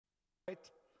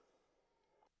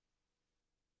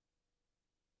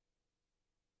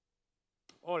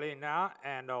All in now,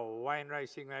 and away in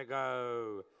racing they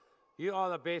go. You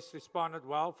Are the Best responded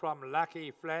well from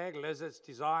Lucky Flag. Lizard's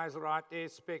Desires right there.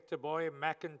 Spectre Boy,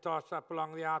 Macintosh up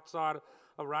along the outside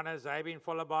of runners. They've been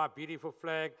followed by a Beautiful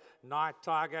Flag, Night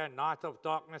Tiger, Night of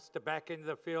Darkness to back into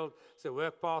the field. So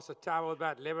work past the tower with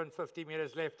about 50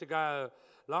 metres left to go.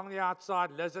 Along the outside,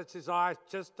 Lizard's Desires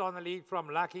just on the lead from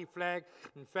Lucky Flag.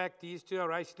 In fact, these two are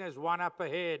racing as one up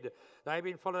ahead. They've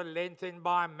been followed length in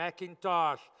by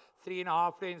Macintosh.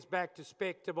 3.5 lengths back to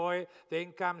Spectre Boy.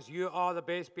 Then comes You Are the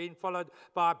Best, being followed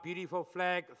by Beautiful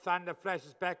Flag. Thunder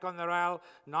flashes back on the rail.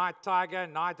 Night Tiger,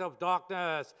 Night of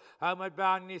Darkness. Homeward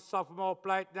bound in his sophomore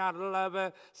plate now, a little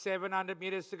over 700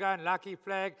 metres to go. And Lucky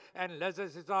Flag and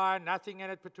Lizard's Desire, nothing in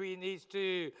it between these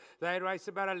two. They race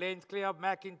about a length clear of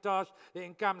Macintosh.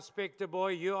 Then comes Spectre Boy,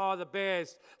 You Are the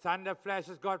Best. Thunder Flash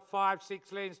has got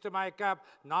 5-6 lengths to make up.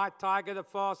 Night Tiger the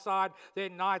far side.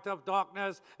 Then Night of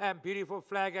Darkness and Beautiful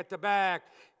Flag at the back.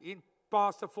 In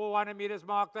past the 400 metres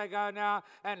mark they go now,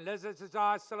 and Lizard's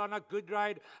Desire still on a good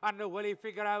ride under Willie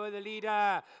Figueroa, the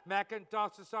leader.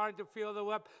 Macintosh is starting to feel the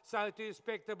whip, so too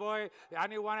Spectre Boy. The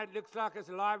only one it looks like is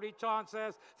lively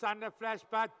chances. Thunder Flash,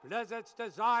 but Lizard's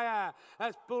Desire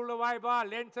has pulled away by a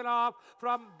length and a half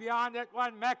from behind that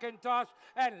one, Macintosh,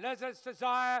 and Lizard's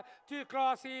Desire too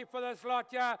classy for this lot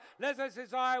here. Lizard's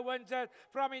Desire wins it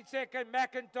from in second.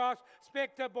 Macintosh,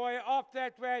 Spectre Boy off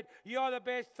that way. You're the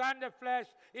Best. Thunder Flash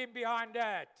in behind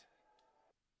that.